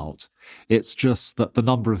throughout. It's just that the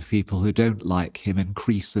number of people who don't like him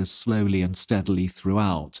increases slowly and steadily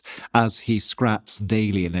throughout as he scraps and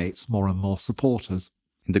alienates more and more supporters.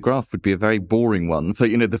 The graph would be a very boring one. For,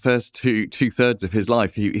 the first two-thirds of his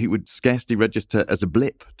life, he would scarcely register as a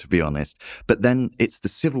blip, to be honest. But then it's the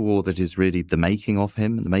Civil War that is really the making of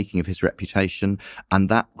him, the making of his reputation. And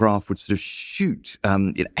that graph would sort of shoot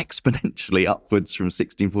exponentially upwards from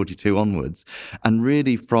 1642 onwards. And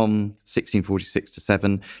really from 1646 to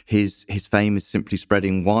 7, his fame is simply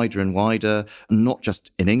spreading wider and wider, not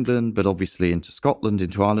just in England, but obviously into Scotland,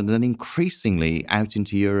 into Ireland, and then increasingly out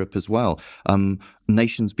into Europe as well.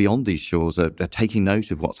 Nations beyond these shores are taking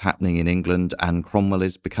note of what's happening in England, and Cromwell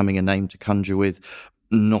is becoming a name to conjure with,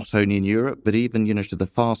 not only in Europe, but even, to the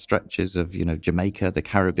far stretches of, Jamaica, the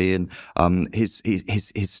Caribbean. His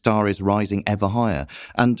star is rising ever higher.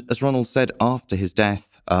 And as Ronald said, after his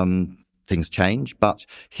death, things change, but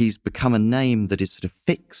he's become a name that is sort of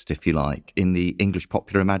fixed, if you like, in the English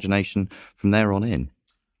popular imagination from there on in.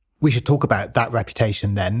 We should talk about that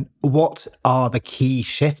reputation then. What are the key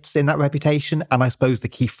shifts in that reputation, and I suppose the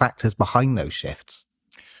key factors behind those shifts?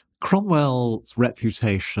 Cromwell's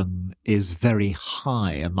reputation is very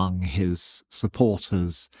high among his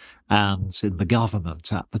supporters and in the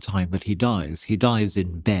government at the time that he dies. He dies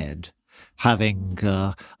in bed, having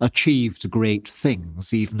achieved great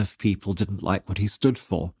things, even if people didn't like what he stood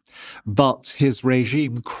for. But his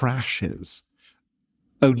regime crashes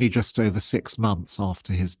only just over 6 months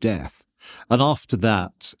after his death. And after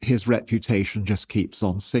that, his reputation just keeps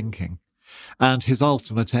on sinking. And his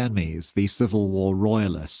ultimate enemies, the Civil War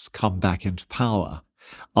royalists, come back into power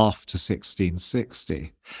after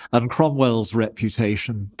 1660. And Cromwell's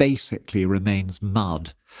reputation basically remains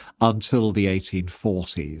mud until the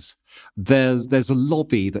 1840s. There's a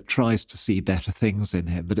lobby that tries to see better things in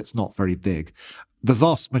him, but it's not very big. The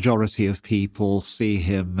vast majority of people see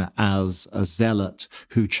him as a zealot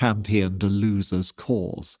who championed a loser's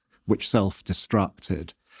cause, which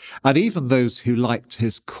self-destructed. And even those who liked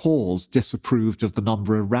his cause disapproved of the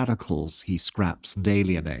number of radicals he scraps and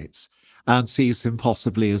alienates, and sees him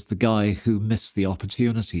possibly as the guy who missed the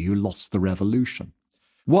opportunity, who lost the revolution.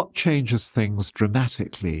 What changes things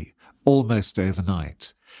dramatically, almost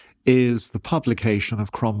overnight, is the publication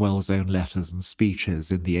of Cromwell's own letters and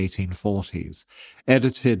speeches in the 1840s,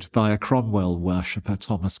 edited by a Cromwell worshipper,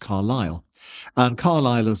 Thomas Carlyle. And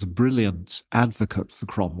Carlyle is a brilliant advocate for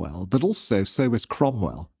Cromwell, but also so is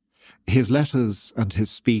Cromwell. His letters and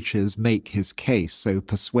his speeches make his case so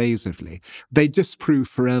persuasively. They disprove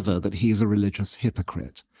forever that he's a religious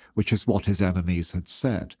hypocrite, which is what his enemies had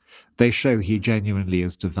said. They show he genuinely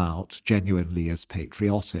is devout, genuinely is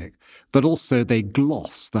patriotic, but also they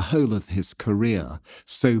gloss the whole of his career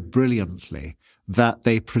so brilliantly that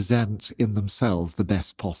they present in themselves the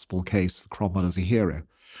best possible case for Cromwell as a hero.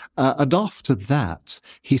 And after that,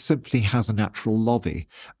 he simply has a natural lobby.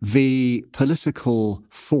 The political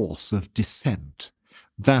force of dissent,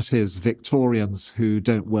 that is, Victorians who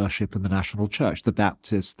don't worship in the national church, the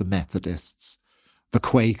Baptists, the Methodists, the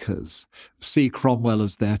Quakers, see Cromwell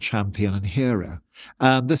as their champion and hero.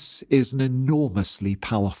 And this is an enormously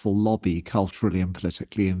powerful lobby culturally and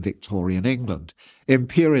politically in Victorian England.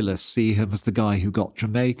 Imperialists see him as the guy who got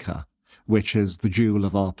Jamaica, which is the jewel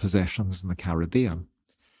of our possessions in the Caribbean.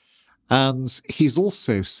 And he's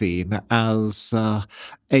also seen as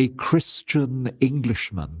a Christian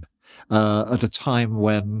Englishman at a time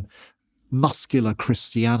when muscular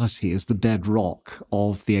Christianity is the bedrock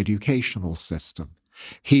of the educational system.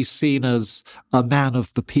 He's seen as a man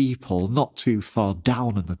of the people, not too far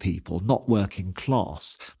down in the people, not working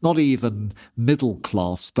class, not even middle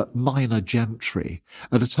class, but minor gentry,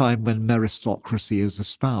 at a time when meristocracy is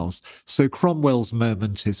espoused. So Cromwell's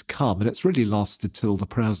moment is come, and it's really lasted till the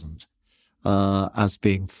present, as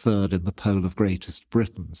being third in the poll of greatest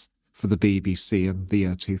Britons for the BBC in the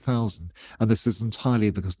year 2000. And this is entirely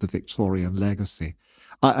because of the Victorian legacy.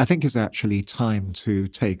 I think it's actually time to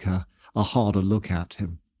take a harder look at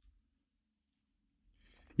him.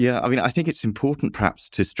 Yeah, I mean, I think it's important perhaps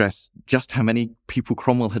to stress just how many people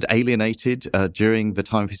Cromwell had alienated during the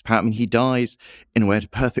time of his power. I mean, he dies in a way at a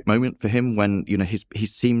perfect moment for him when, he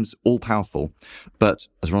seems all-powerful. But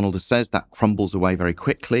as Ronald says, that crumbles away very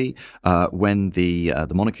quickly. When the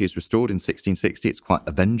monarchy is restored in 1660, it's quite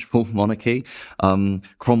a vengeful monarchy.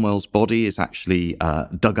 Cromwell's body is actually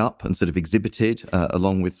dug up and sort of exhibited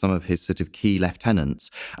along with some of his sort of key lieutenants.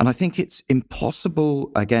 And I think it's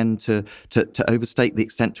impossible, again, to overstate the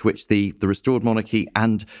extent extent to which the restored monarchy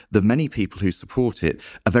and the many people who support it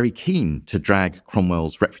are very keen to drag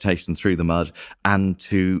Cromwell's reputation through the mud and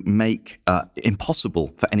to make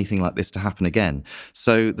impossible for anything like this to happen again.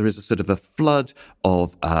 So there is a sort of a flood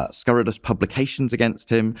of scurrilous publications against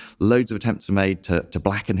him. Loads of attempts are made to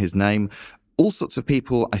blacken his name. All sorts of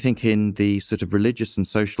people, I think, in the sort of religious and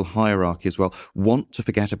social hierarchy as well, want to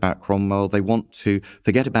forget about Cromwell. They want to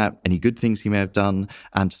forget about any good things he may have done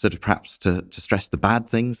and sort of perhaps to stress the bad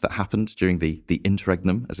things that happened during the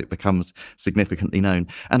interregnum, as it becomes significantly known.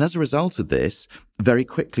 And as a result of this, very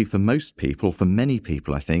quickly for most people, for many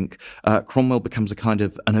people, I think, Cromwell becomes a kind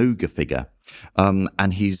of an ogre figure.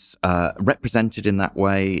 And he's represented in that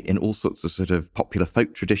way in all sorts of sort of popular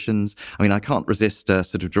folk traditions. I mean, I can't resist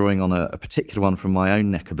sort of drawing on a particular one from my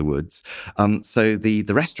own neck of the woods. So the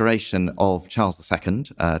restoration of Charles II,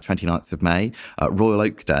 29th of May, Royal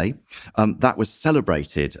Oak Day, that was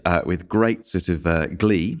celebrated with great sort of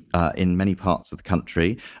glee in many parts of the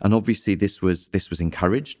country. And obviously this was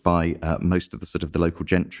encouraged by most of the sort of the local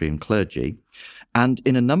gentry and clergy. And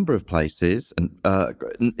in a number of places, and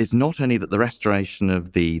it's not only that the restoration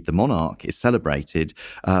of the monarch is celebrated,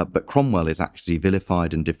 but Cromwell is actually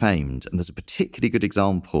vilified and defamed. And there's a particularly good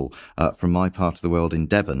example from my part of the world in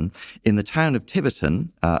Devon. In the town of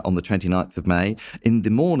Tiverton, on the 29th of May, in the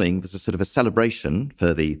morning, there's a sort of a celebration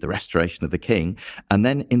for the restoration of the king. And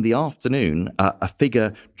then in the afternoon, a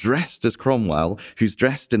figure dressed as Cromwell, who's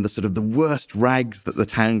dressed in the sort of the worst rags that the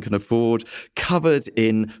town can afford, covered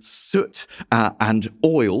in soot and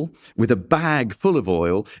oil, with a bag full of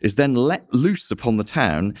oil, is then let loose upon the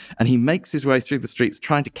town, and he makes his way through the streets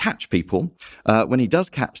trying to catch people. When he does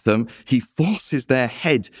catch them, he forces their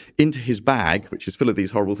head into his bag, which is full of these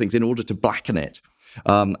horrible things, in order to blacken it.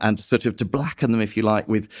 And sort of to blacken them, if you like,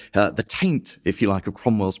 with the taint, if you like, of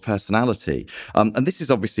Cromwell's personality. And this is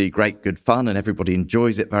obviously great, good fun, and everybody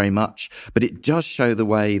enjoys it very much. But it does show the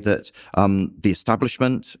way that the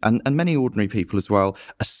establishment and many ordinary people as well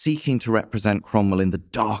are seeking to represent Cromwell in the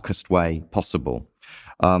darkest way possible.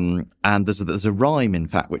 And there's a rhyme, in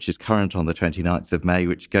fact, which is current on the 29th of May,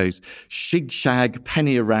 which goes, "Shig shag,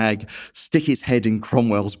 penny a rag, stick his head in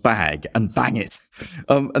Cromwell's bag and bang it."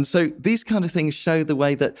 And so these kind of things show the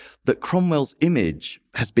way that Cromwell's image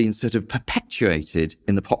has been sort of perpetuated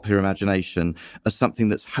in the popular imagination as something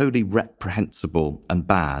that's wholly reprehensible and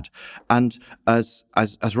bad. And as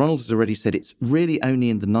Ronald has already said, it's really only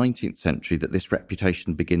in the 19th century that this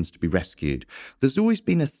reputation begins to be rescued. There's always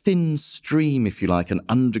been a thin stream, if you like, an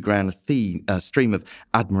underground stream of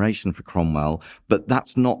admiration for Cromwell, but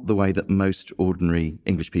that's not the way that most ordinary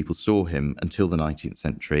English people saw him until the 19th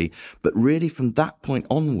century. But really from that point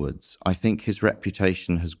onwards, I think his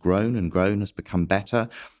reputation has grown and grown, has become better.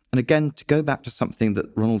 And again, to go back to something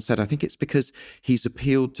that Ronald said, I think it's because he's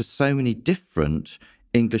appealed to so many different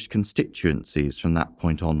English constituencies from that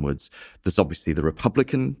point onwards. There's obviously the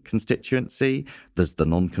Republican constituency, there's the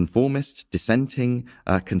nonconformist, dissenting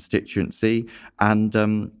constituency,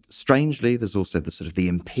 and strangely, there's also the sort of the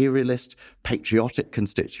imperialist, patriotic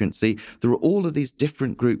constituency. There are all of these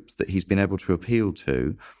different groups that he's been able to appeal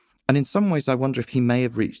to. And in some ways, I wonder if he may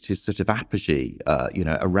have reached his sort of apogee,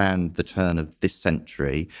 around the turn of this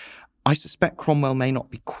century. I suspect Cromwell may not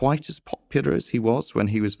be quite as popular as he was when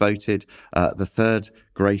he was voted the third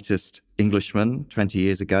greatest Englishman 20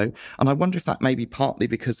 years ago. And I wonder if that may be partly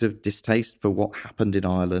because of distaste for what happened in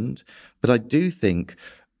Ireland. But I do think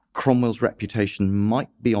Cromwell's reputation might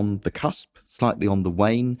be on the cusp, slightly on the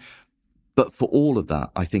wane. But for all of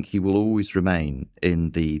that, I think he will always remain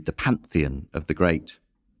in the pantheon of the great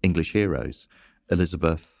English heroes,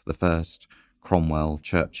 Elizabeth I, Cromwell,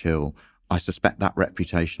 Churchill. I suspect that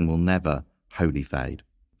reputation will never wholly fade.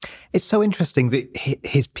 It's so interesting that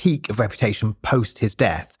his peak of reputation post his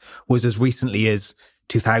death was as recently as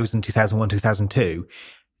 2000, 2001, 2002.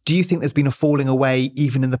 Do you think there's been a falling away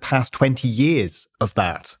even in the past 20 years of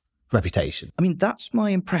that reputation? I mean, that's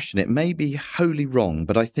my impression. It may be wholly wrong,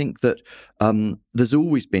 but I think that there's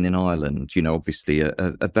always been in Ireland, obviously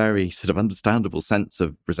a very sort of understandable sense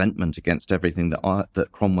of resentment against everything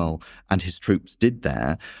that Cromwell and his troops did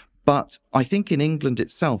there. But I think in England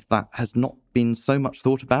itself, that has not been so much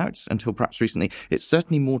thought about until perhaps recently. It's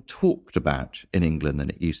certainly more talked about in England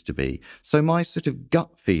than it used to be. So my sort of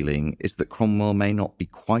gut feeling is that Cromwell may not be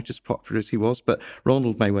quite as popular as he was, but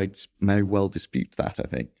Ronald may well dispute that, I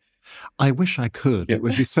think. I wish I could. Yeah. It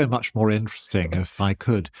would be so much more interesting if I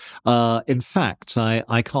could. In fact,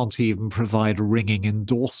 I can't even provide a ringing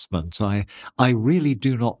endorsement. I really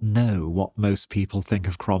do not know what most people think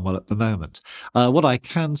of Cromwell at the moment. What I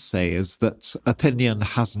can say is that opinion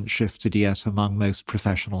hasn't shifted yet among most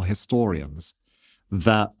professional historians.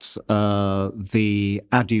 that the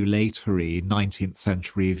adulatory 19th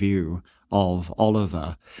century view of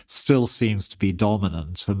Oliver still seems to be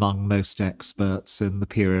dominant among most experts in the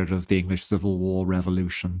period of the English Civil War,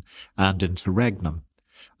 Revolution, and interregnum.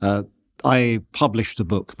 I published a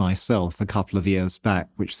book myself a couple of years back,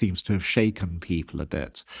 which seems to have shaken people a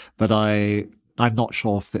bit, but I'm not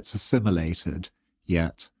sure if it's assimilated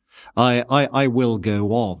yet. I will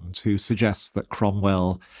go on to suggest that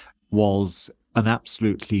Cromwell was an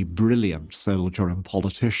absolutely brilliant soldier and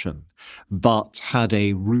politician, but had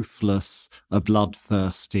a ruthless, a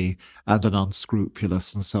bloodthirsty, and an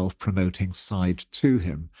unscrupulous and self-promoting side to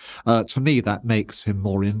him. To me, that makes him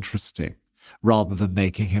more interesting, rather than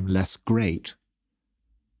making him less great.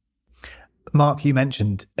 Mark, you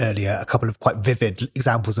mentioned earlier a couple of quite vivid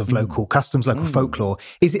examples of local customs, local folklore.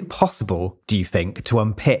 Is it possible, do you think, to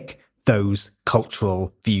unpick those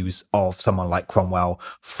cultural views of someone like Cromwell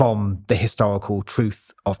from the historical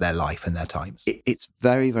truth of their life and their times? It's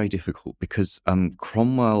very, very difficult because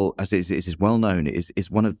Cromwell, as is well known,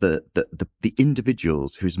 is one of the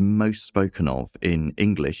individuals who's most spoken of in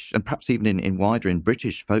English and perhaps even in wider in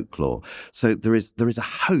British folklore. So there is a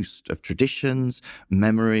host of traditions,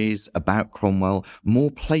 memories about Cromwell.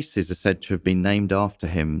 More places are said to have been named after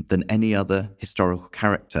him than any other historical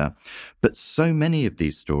character. But so many of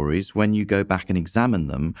these stories, when you go back and examine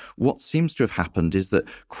them, what seems to have happened is that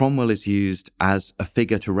Cromwell is used as a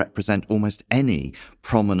figure to represent almost any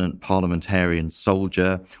prominent parliamentarian,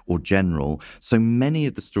 soldier or general. So many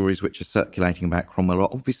of the stories which are circulating about Cromwell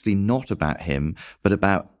are obviously not about him, but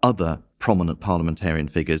about other prominent parliamentarian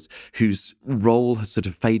figures whose role has sort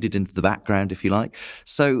of faded into the background, if you like.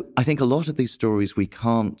 So I think a lot of these stories we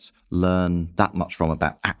can't learn that much from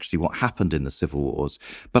about actually what happened in the Civil Wars.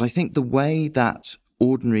 But I think the way that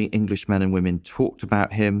ordinary English men and women talked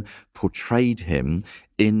about him, portrayed him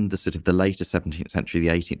in the sort of the later 17th century, the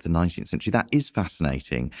 18th and 19th century, that is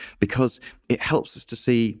fascinating because it helps us to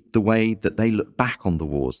see the way that they look back on the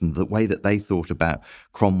wars and the way that they thought about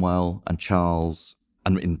Cromwell and Charles,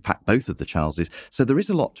 and in fact, both of the Charleses. So there is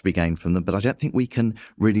a lot to be gained from them, but I don't think we can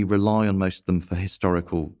really rely on most of them for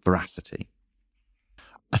historical veracity.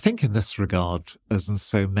 I think in this regard, as in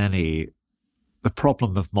so many, the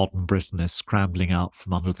problem of modern Britain is scrambling out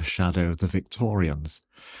from under the shadow of the Victorians,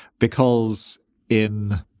 because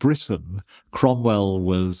in Britain, Cromwell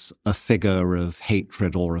was a figure of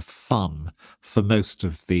hatred or of fun for most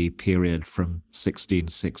of the period from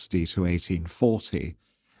 1660 to 1840.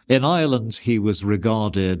 In Ireland, he was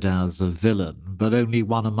regarded as a villain, but only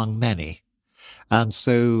one among many. And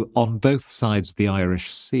so on both sides of the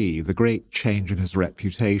Irish Sea, the great change in his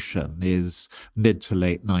reputation is mid to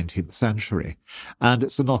late 19th century. And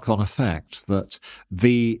it's a knock-on effect that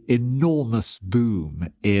the enormous boom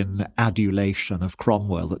in adulation of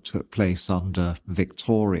Cromwell that took place under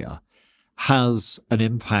Victoria has an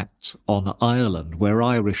impact on Ireland, where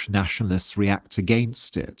Irish nationalists react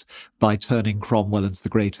against it by turning Cromwell into the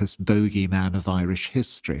greatest bogeyman of Irish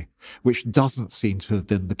history, which doesn't seem to have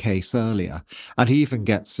been the case earlier. And he even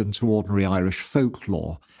gets into ordinary Irish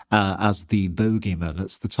folklore as the bogeyman.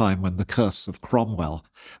 It's the time when the curse of Cromwell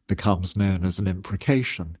becomes known as an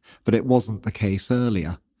imprecation, but it wasn't the case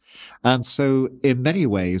earlier. And so, in many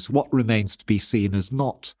ways, what remains to be seen is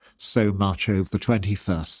not so much over the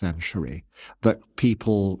 21st century, that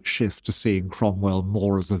people shift to seeing Cromwell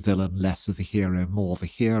more as a villain, less of a hero, more of a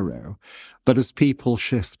hero, but as people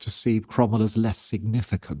shift to see Cromwell as less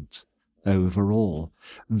significant overall.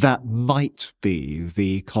 That might be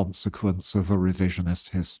the consequence of a revisionist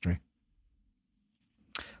history.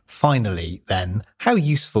 Finally, then, how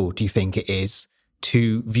useful do you think it is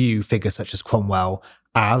to view figures such as Cromwell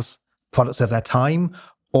as products of their time,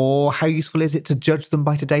 or how useful is it to judge them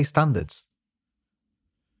by today's standards?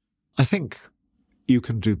 I think you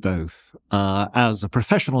can do both. As a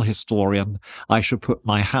professional historian, I should put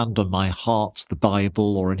my hand on my heart, the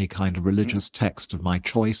Bible or any kind of religious text of my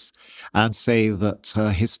choice, and say that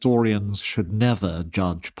historians should never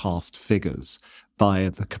judge past figures by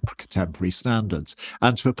the contemporary standards.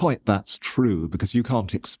 And to a point, that's true, because you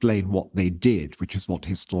can't explain what they did, which is what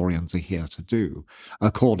historians are here to do,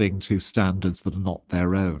 according to standards that are not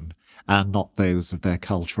their own and not those of their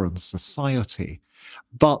culture and society.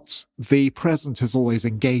 But the present is always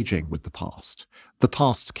engaging with the past. The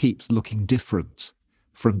past keeps looking different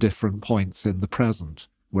from different points in the present,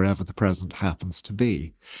 wherever the present happens to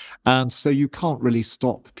be. And so you can't really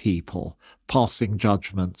stop people passing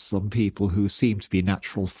judgments on people who seem to be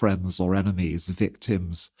natural friends or enemies,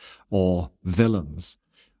 victims or villains,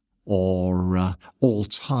 or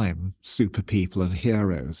all-time super people and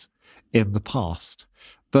heroes in the past.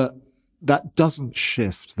 But that doesn't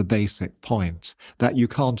shift the basic point that you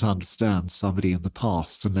can't understand somebody in the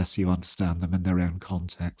past unless you understand them in their own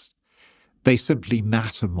context. They simply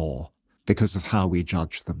matter more because of how we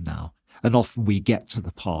judge them now. And often we get to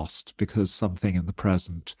the past because something in the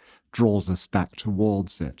present draws us back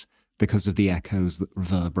towards it because of the echoes that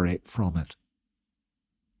reverberate from it.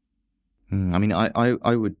 I mean,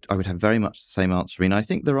 I would have very much the same answer. I mean, I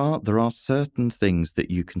think there are certain things that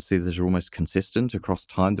you can see that are almost consistent across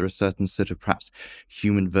time. There are certain sort of perhaps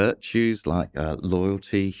human virtues like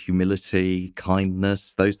loyalty, humility,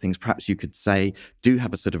 kindness. Those things perhaps you could say do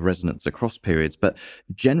have a sort of resonance across periods. But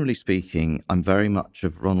generally speaking, I'm very much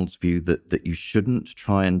of Ronald's view that you shouldn't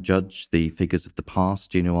try and judge the figures of the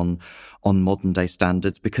past, on modern day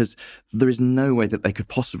standards, because there is no way that they could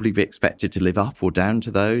possibly be expected to live up or down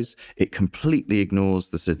to those. It completely ignores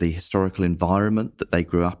the historical environment that they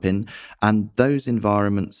grew up in, and those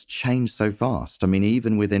environments change so fast. I mean,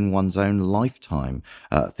 even within one's own lifetime,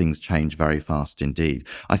 things change very fast indeed.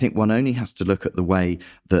 I think one only has to look at the way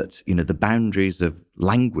that, the boundaries of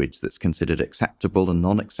language that's considered acceptable and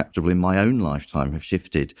non-acceptable in my own lifetime have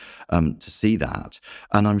shifted to see that.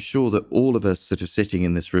 And I'm sure that all of us sort of sitting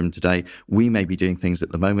in this room today, we may be doing things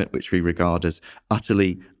at the moment which we regard as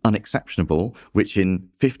utterly unexceptionable, which in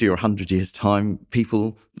 50 or 100 years' time,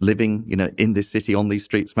 people living, in this city on these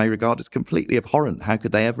streets may regard as completely abhorrent. How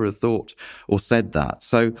could they ever have thought or said that?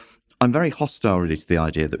 So I'm very hostile really to the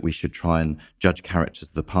idea that we should try and judge characters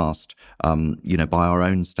of the past, by our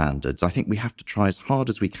own standards. I think we have to try as hard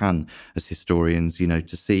as we can as historians,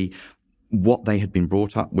 to see what they had been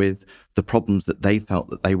brought up with, the problems that they felt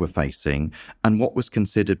that they were facing, and what was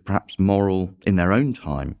considered perhaps moral in their own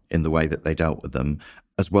time in the way that they dealt with them,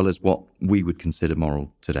 as well as what we would consider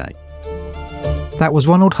moral today. That was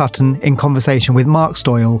Ronald Hutton in conversation with Mark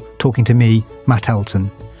Stoyle talking to me, Matt Elton.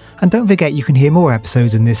 And don't forget you can hear more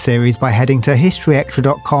episodes in this series by heading to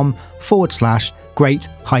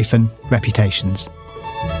historyextra.com/great-reputations.